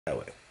That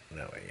way,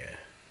 yeah.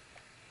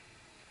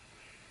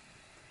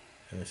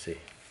 Let me see.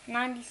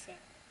 96.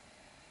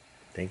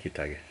 Thank you,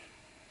 Tiger.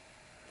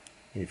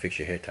 You need to fix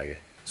your hair, Tiger.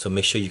 So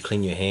make sure you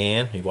clean your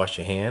hand, you wash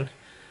your hand,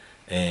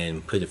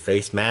 and put a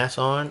face mask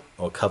on,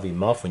 or cover your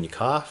mouth when you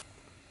cough.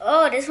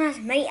 Oh, this one has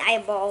many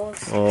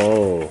eyeballs.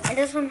 Oh. And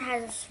this one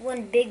has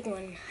one big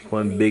one.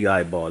 One big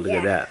eyeball. Look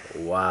at that.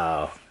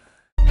 Wow.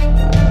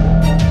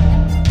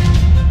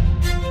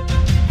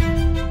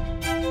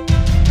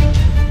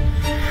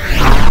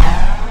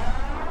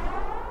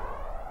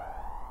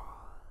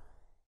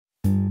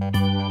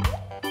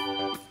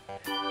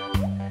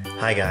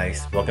 Hi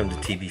guys, welcome to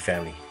TB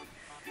Family.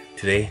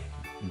 Today,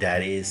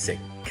 Daddy is sick,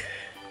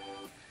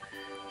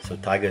 so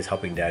Tiger is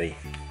helping Daddy.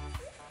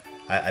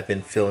 I've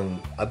been feeling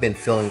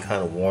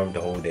kind of warm the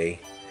whole day,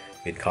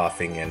 been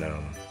coughing, and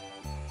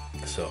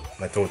so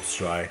my throat's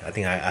dry. I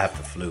think I have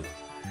the flu.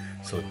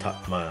 So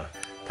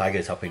Tiger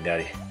is helping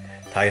Daddy.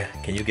 Tiger,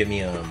 can you give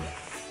me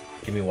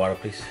water,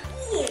 please?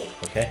 Yeah.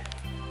 Okay.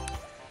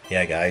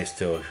 Yeah, guys.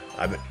 So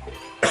I've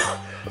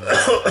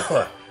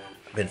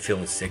been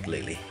feeling sick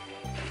lately.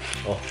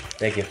 Oh,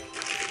 thank you.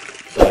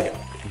 So I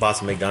bought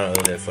some McDonald's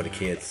over there for the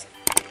kids.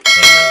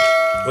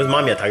 And, where's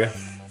Mommy at, Tiger?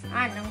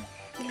 I don't know.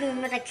 She's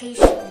getting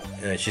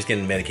medication. She's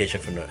getting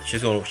medication from the.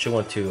 She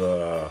went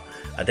to.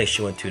 I think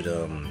she went to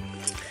the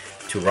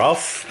to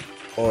Ralph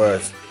or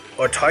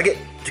Target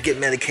to get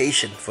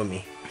medication for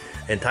me.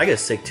 And Tiger's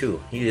sick too.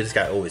 He just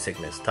got over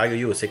sickness. Tiger,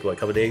 you were sick what, a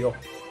couple days ago?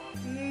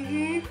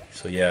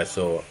 So yeah,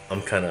 so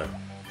I'm kind of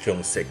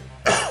feeling sick.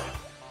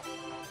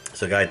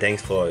 So guys,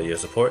 thanks for your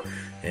support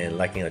and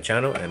liking our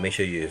channel, and make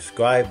sure you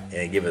subscribe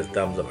and give us a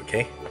thumbs up,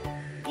 okay?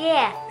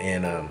 Yeah.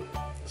 And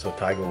so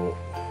Tiger, you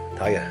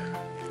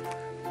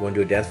want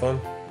to do a dance for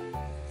him?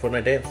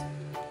 Fortnite dance?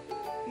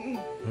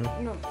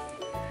 No.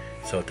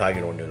 So Tiger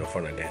don't do no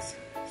Fortnite dance.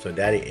 So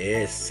Daddy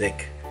is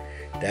sick.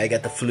 Daddy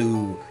got the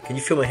flu. Can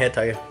you feel my head,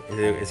 Tiger?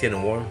 Is it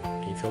getting warm?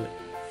 Can you feel it?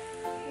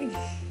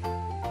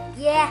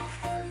 Yeah.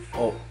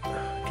 Oh,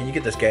 can you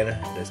get the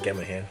scanner? Scan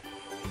my hand.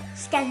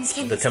 Scan.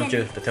 The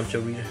temperature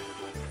reader.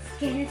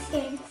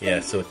 Scan. Yeah,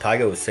 so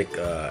Tiger was sick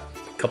a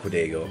couple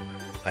days ago.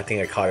 I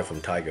think I caught it from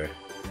Tiger.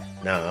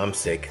 Now I'm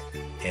sick,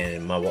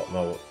 and my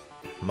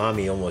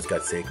mommy almost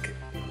got sick.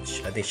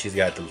 I think she's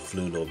got the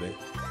flu a little bit.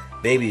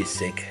 Baby is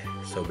sick,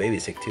 so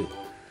baby's sick too.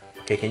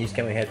 Okay, can you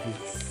scan my head,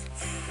 please,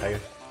 Tiger?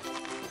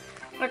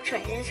 Which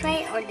way? This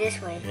way or this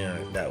way? Yeah,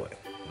 that way.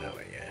 That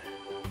way, yeah.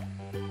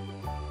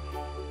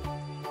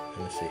 Let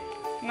me see.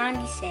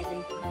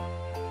 97.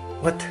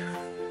 What?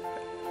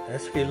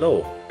 That's pretty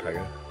low,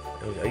 Tiger.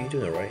 Are you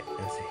doing it right?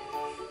 Let's see.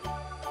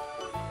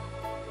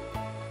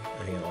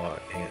 Hang on.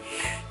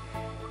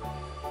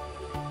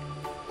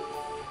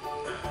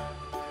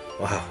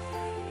 Wow.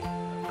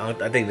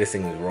 I think this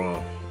thing is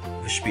wrong.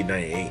 It should be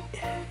 98.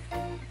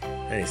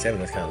 97,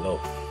 that's kind of low.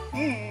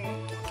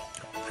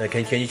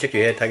 Can you check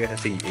your head, Tiger?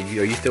 Let's see.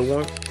 Are you still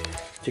warm?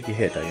 Check your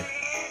head, Tiger.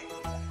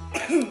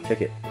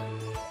 Check it.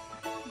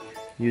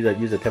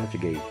 Use a temperature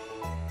gauge.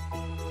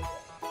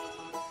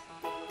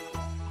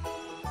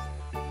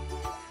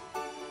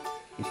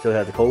 You still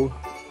have the cold?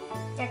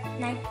 That's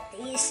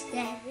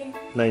 97.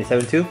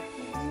 97 too?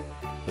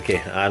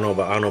 Okay, I don't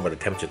know about the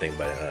temperature thing,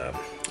 but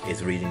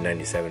it's reading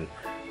 97.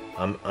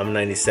 I'm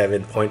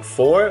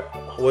 97.4.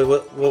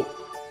 What?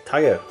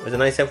 Tiger, was it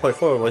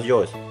 97.4? What's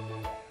yours?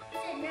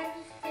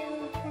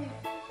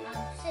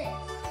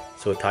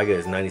 So Tiger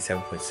is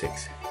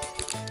 97.6.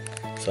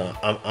 So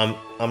I'm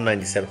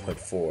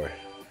 97.4.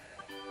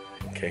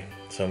 Okay,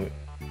 so I'm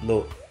a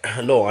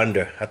little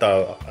under.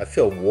 I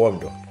feel warm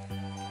though.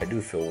 I do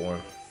feel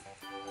warm.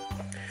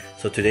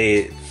 So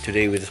today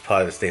we just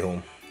probably stay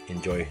home,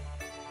 enjoy.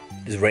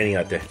 It's raining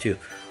out there too.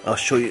 I'll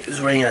show you.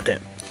 It's raining out there.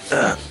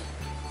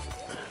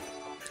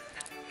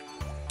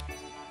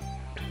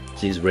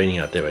 See, it's raining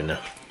out there right now.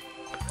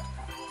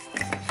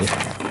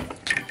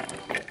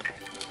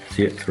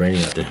 See it? It's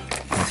raining out there.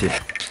 See it?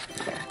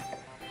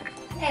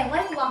 Hey, why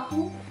are you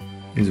walking?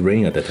 It's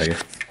raining out there, Tiger.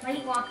 Why are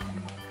you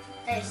walking?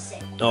 They're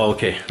sick. Oh,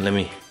 okay. Let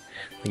me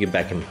get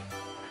back in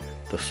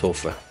the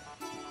sofa.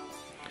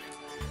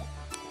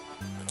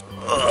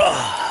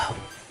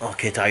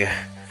 Okay, Tiger.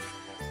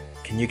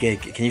 Can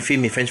you feed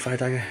me French fry,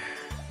 Tiger?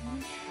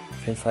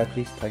 French fry,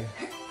 please, Tiger.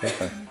 French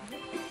fry.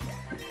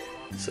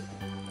 So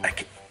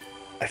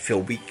I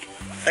feel weak.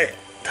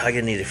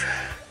 Tiger needs it.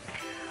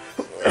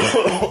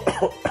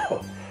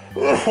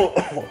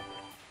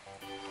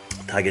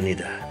 Tiger need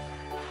to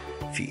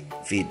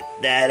feed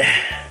Dad.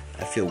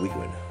 I feel weak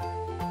right now.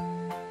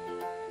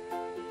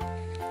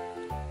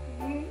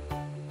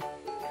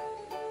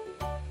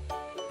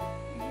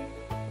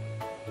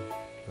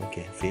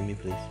 Okay, feed me,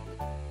 please.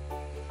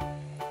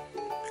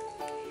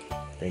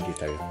 Thank you,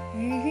 Tiger.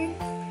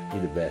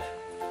 You're the best.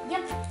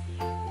 Yep.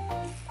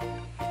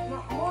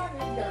 More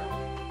to go.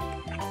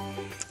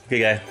 Okay,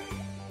 guys.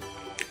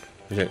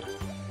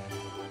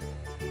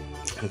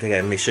 Okay,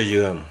 guys. Make sure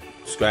you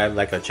subscribe,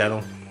 like our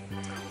channel,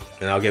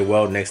 and I'll get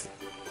well next.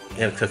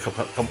 Make sure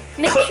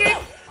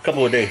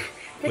couple of days.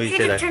 Make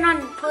sure to turn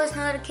on post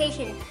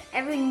notification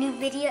every a new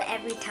video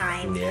every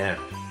time. Yeah.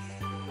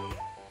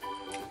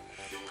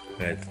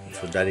 Right.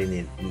 So Daddy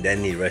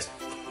need rest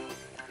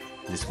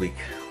this week.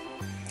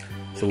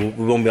 So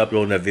we won't be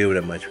uploading that video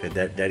that much because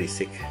Daddy's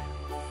sick.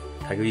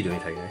 Tiger, what are you doing,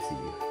 Tiger? I see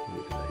you.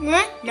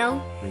 No,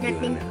 What are you nothing.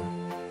 doing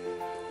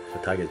now? So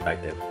Tiger's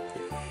back there.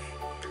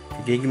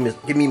 Can you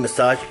give me a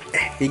massage?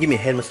 Can you give me a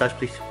head massage,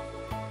 please?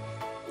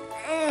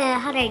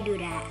 How do I do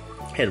that?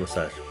 Head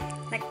massage.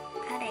 Like,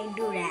 how do I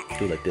do that?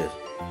 Do like this,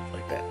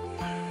 like that.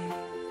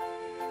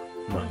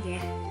 Come on.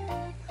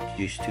 Yeah.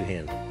 Use 2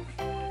 hands.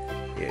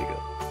 There you go.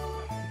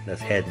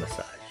 That's head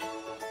massage.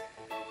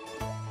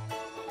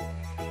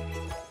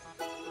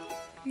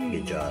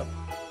 Good job.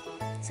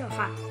 So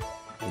hot.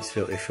 It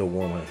feel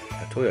warm. Huh?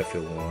 I told you I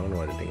feel warm. I don't know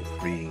why I think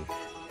it's reading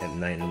at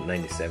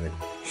 97.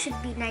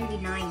 Should be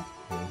 99.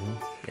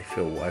 I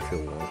feel warm.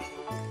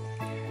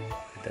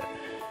 Like that.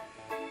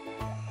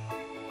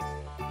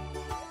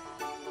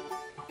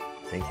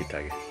 Thank you,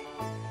 Tiger.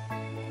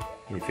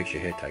 You need to fix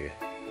your hair, Tiger.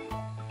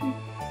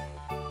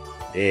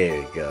 There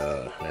we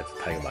go. That's a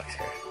Tiger box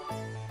hair.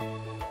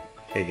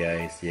 Hey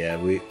guys, yeah,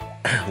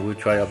 we'll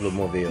try to upload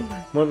more video.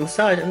 More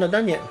massage. I'm not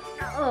done yet.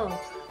 Oh.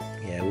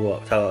 Yeah,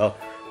 we'll try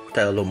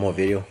a little more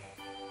video.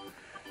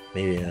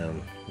 Maybe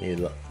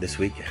this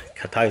week.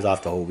 Tiger's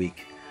off the whole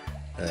week.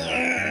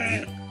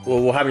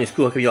 Well, what happened in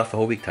school? How come you off the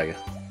whole week, Tiger?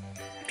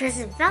 Because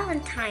it's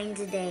Valentine's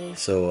Day.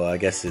 So I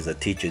guess it's a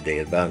teacher day,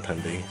 it's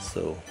Valentine's Day.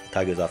 So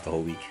Tiger's off the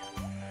whole week.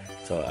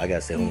 So I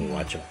gotta stay home and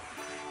watch him.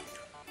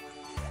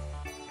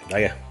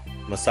 Tiger,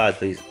 massage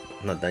please.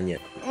 I'm not done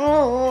yet.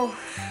 Oh.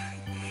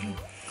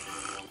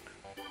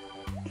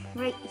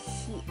 Right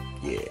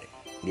here.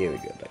 Yeah, there we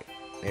go, Tiger.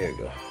 There we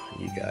go.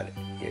 You got it.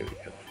 There we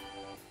go.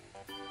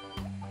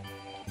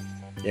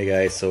 Yeah,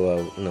 guys.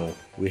 So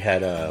we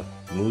had a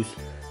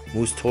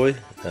moose toy.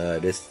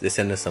 They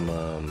sent us some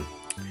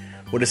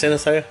what they sent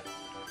us, Tiger?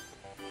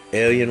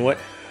 Alien what?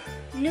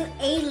 New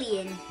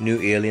alien.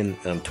 New alien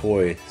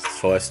toy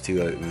for us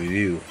to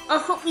review. I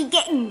hope we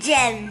get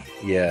gems.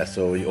 Yeah,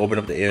 so you open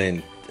up the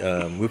alien.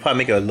 We'll probably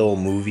make a little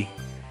movie.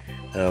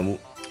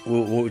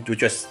 We'll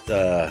just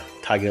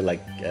Tiger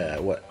like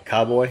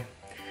cowboy,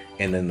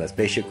 and then the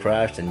spaceship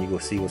crashed, and you go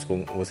see what's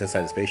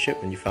inside the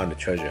spaceship, and you found the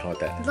treasure. How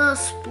about that? Little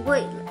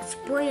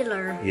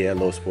spoiler. Yeah, a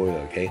little spoiler.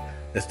 Okay,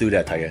 let's do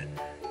that, Tiger.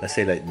 Let's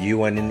say that you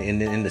went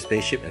in the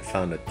spaceship and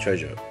found a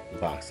treasure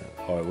box,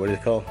 or what is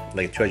it called?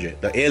 Like treasure,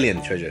 the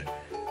alien treasure.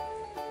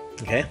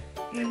 Okay,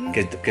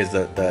 because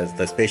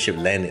the spaceship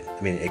landed.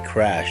 I mean, it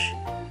crashed.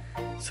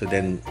 So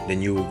then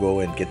you will go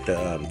and get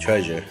the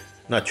treasure,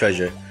 not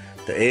treasure,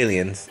 the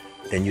aliens.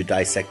 Then you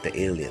dissect the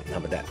alien. How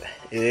about that?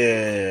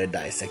 Yeah,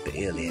 dissect the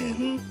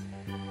alien.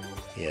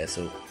 Yeah.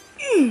 So,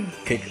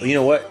 you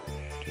know what?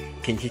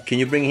 Can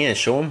you bring it here and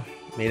show them?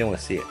 Maybe they want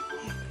to see it.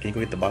 Can you go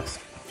get the box?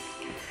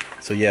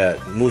 So yeah,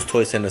 Moose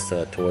Toy sent us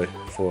a toy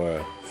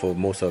for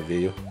most of the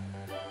video.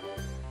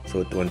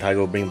 So when Tiger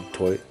will bring the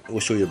toy, we'll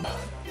show you.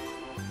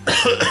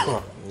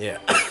 Yeah,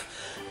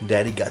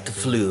 Daddy got the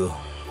flu.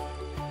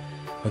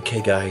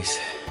 Okay, guys.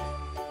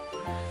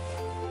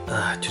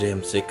 Today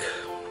I'm sick.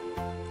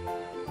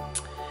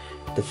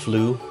 The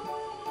flu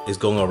is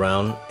going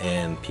around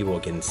and people are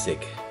getting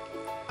sick.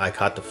 I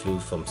caught the flu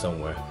from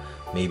somewhere,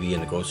 maybe in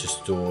the grocery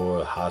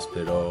store, a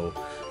hospital.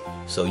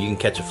 So you can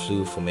catch a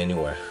flu from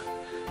anywhere.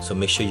 So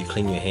make sure you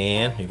clean your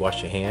hand, you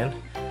wash your hand,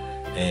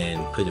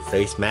 and put a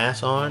face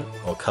mask on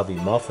or cover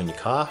your mouth when you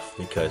cough,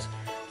 because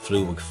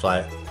flu will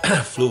fly.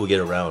 Flu will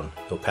get around.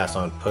 It'll pass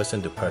on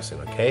person to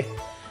person. Okay.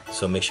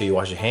 So make sure you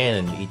wash your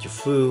hand and you eat your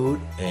food,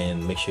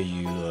 and make sure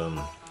you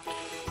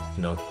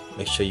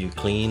make sure you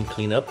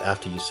clean up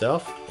after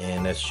yourself,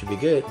 and that should be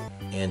good.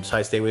 And try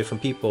to stay away from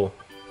people.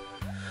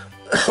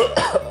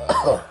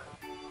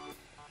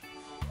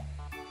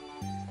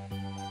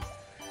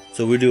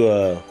 So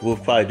we'll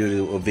probably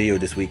do a video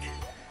this week.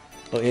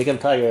 Oh, here come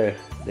Tiger.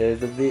 There's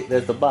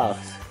the box.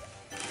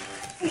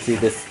 See,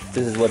 this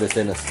is what it's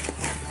in us.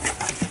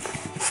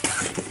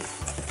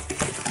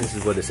 This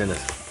is what it's in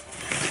us.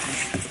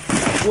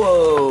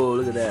 Whoa!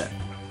 Look at that.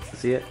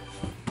 See it?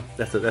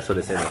 That's what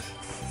it's in us.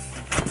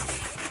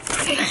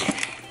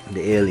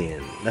 The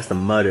alien. That's the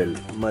mud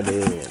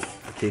alien.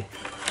 Okay.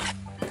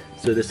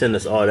 So they send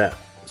us all that.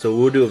 So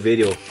we'll do a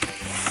video.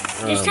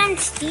 This time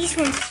these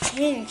ones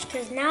changed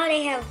because now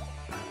they have.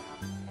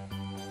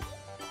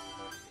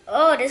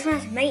 Oh, this one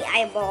has many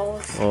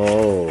eyeballs.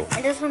 Oh.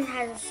 And this one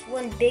has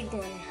one big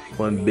one.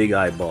 One big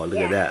eyeball. Look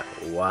at that.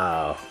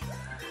 Wow.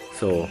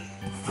 So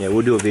yeah,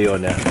 we'll do a video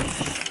on that.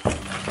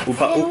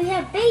 And we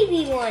have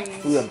baby ones.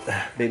 We have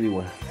baby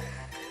one.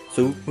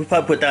 So we'll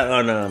probably put that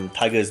on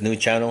Tiger's new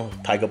channel,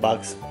 Tiger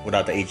Box,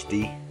 without the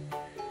HD.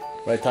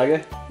 Right, Tiger?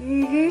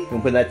 Mm-hmm.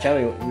 We'll put that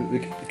channel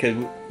because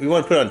we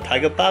want to put it on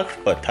Tiger Box,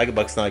 but Tiger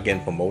Box is not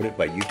getting promoted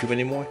by YouTube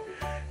anymore.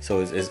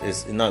 So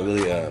it's not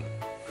really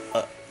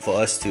for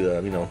us to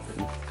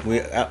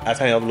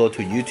after I upload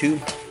to YouTube,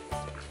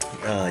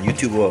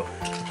 YouTube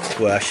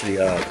will actually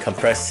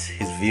compress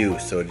his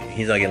views, so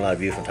he's not getting a lot of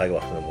views from Tiger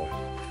Box anymore.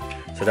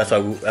 So that's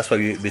why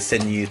we're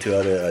sending you to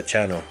other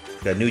channel,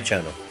 the new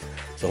channel.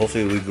 So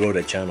hopefully we grow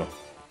that channel.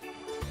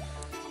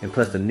 And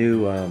plus the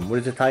new what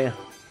is it, Taya?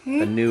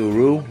 The new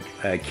rule,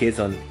 kids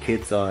on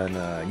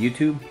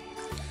YouTube.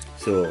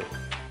 So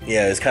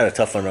yeah, it's kind of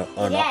tough on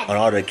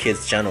all the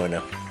kids' channel right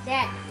now.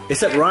 Dad.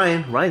 Except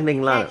Ryan. Ryan's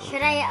making a lot of.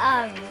 Should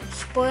I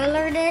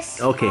spoiler this?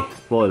 Okay,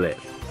 spoil it.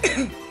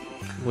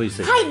 What do you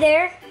say? Hi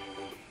there.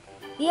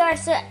 We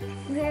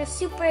are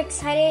super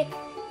excited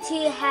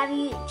to have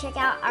you check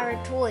out our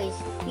toys.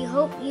 We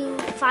hope you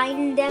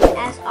find them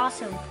as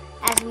awesome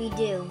as we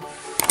do.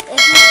 If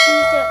you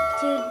choose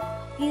to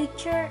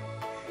feature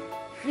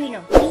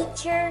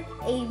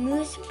a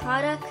Moose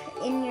product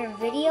in your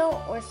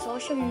video or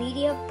social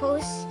media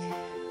posts,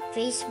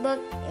 Facebook,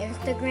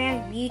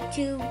 Instagram,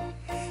 YouTube,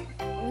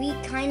 we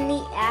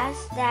kindly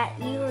ask that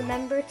you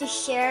remember to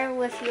share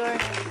with your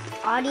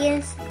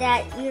audience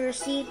that you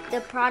received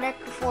the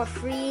product for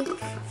free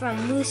from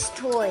Moose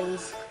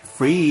Toys.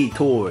 Free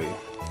toy.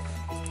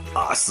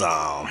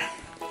 Awesome.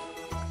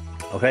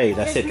 Okay,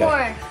 that's There's it,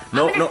 guys.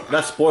 more. No,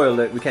 that's spoiled.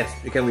 We can't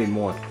read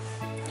more.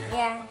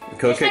 Yeah.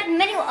 Okay. There's like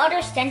many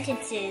other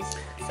sentences.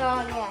 So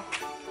yeah.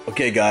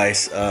 Okay,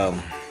 guys.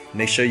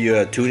 Make sure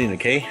you tune in.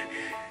 Okay.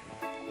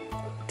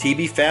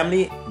 TB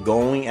family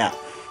going out.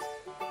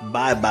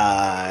 Bye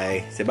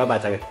bye. Say bye bye,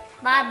 Tiger.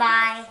 Bye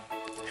bye.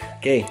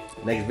 Okay,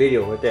 next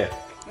video right there.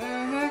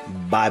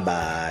 Bye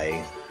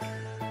bye.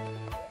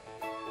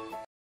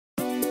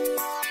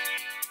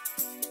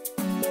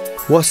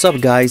 What's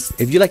up, guys?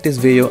 If you like this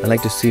video and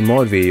like to see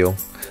more video,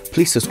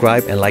 please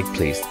subscribe and like,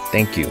 please.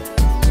 Thank you.